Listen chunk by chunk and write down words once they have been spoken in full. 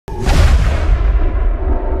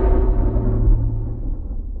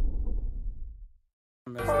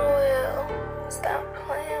Well, stop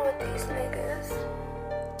playing with these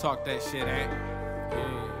niggas. Talk that shit, Ant.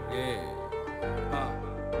 Yeah.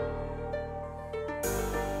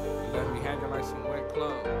 You let me hang it like some wet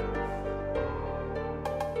clothes.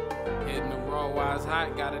 Hitting the road while it's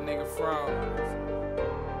hot, got a nigga froze.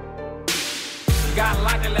 Got a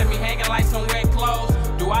lot that let me hang it like some wet clothes.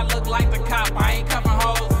 Do I look like the cop? I ain't cuffing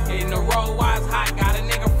hoes. Hitting the road while it's hot, got a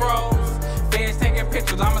nigga froze. Feds taking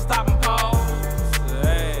pictures, I'ma stop and pose.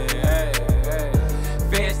 Hey.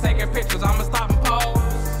 Feds taking pictures, I'ma stop and pose.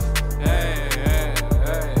 Hey.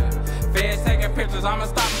 Feds taking pictures, I'ma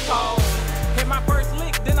stop and pose. Hit my first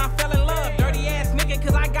lick, then I fell in love. Dirty ass nigga,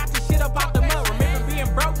 cause I got the shit up out the mud. Remember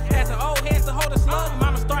being broke, as an old head to hold a slug.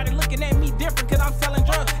 Mama started looking at me different, cause I'm selling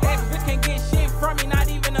drugs. Ass bitch can't get shit from me, not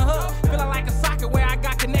even a hug. Feeling like a socket where I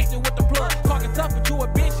got connected with the plug. Talking tough, but you a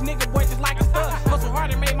bitch, nigga, boy, just like a stud. Hustle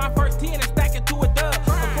hard and made my first 10 and stack it to a dub.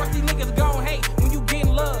 Of course, these niggas gon' hate when you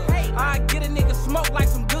getting love. I get a nigga smoke like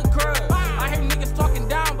some good crud. I hear niggas talking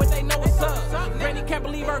down, but they know what's up. Granny can't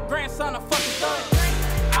believe her grandson a fucking thug.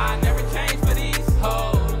 I never change for these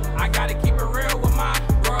hoes. I gotta keep it real with my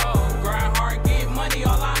bro. Grind hard, get money,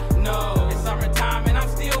 all I know. It's summertime and I'm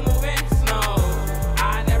still moving snow.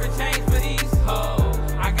 I never change for these hoes.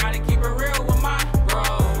 I gotta keep it real with my bro.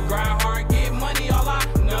 Grind hard, get money, all I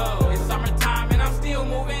know. It's summertime and I'm still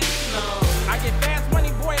moving snow. I get fast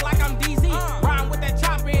money, boy, like I'm DZ. Riding with that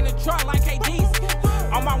chopper in the truck like KD's.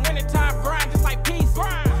 On my wintertime grind, just like peace.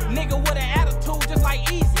 Nigga with an attitude, just like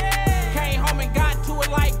Easy. Came home and got to it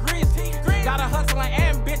like Grizzly. Gotta hustle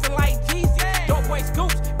and bitchin' like Jeezy. Dope boy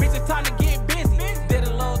scoops, bitch, it's time to get busy. Did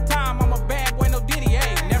a little time, I'm a bad boy, no Diddy.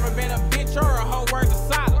 Ayy, never been a bitch or a hoe, words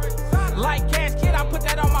of solid. Like Cash Kid, I put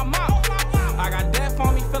that on my mouth. I got death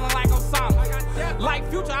on me, feeling like Osama. Like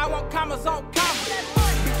Future, I want commas on commas.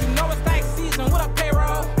 Bitch, you know it's tax season with a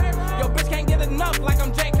payroll. Yo, bitch can't get enough like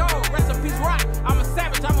I'm J. Cole. Rest in peace, rock. I'm a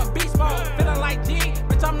savage, I'm a beast mode. Feeling like G,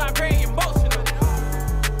 bitch, I'm not very emotional.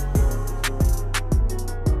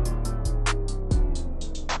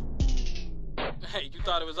 Hey, you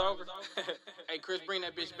thought it was over? Hey, Chris, bring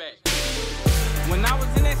that bitch back. When I was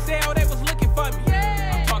in that cell, they was looking for me.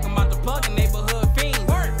 I'm talking about the plug and they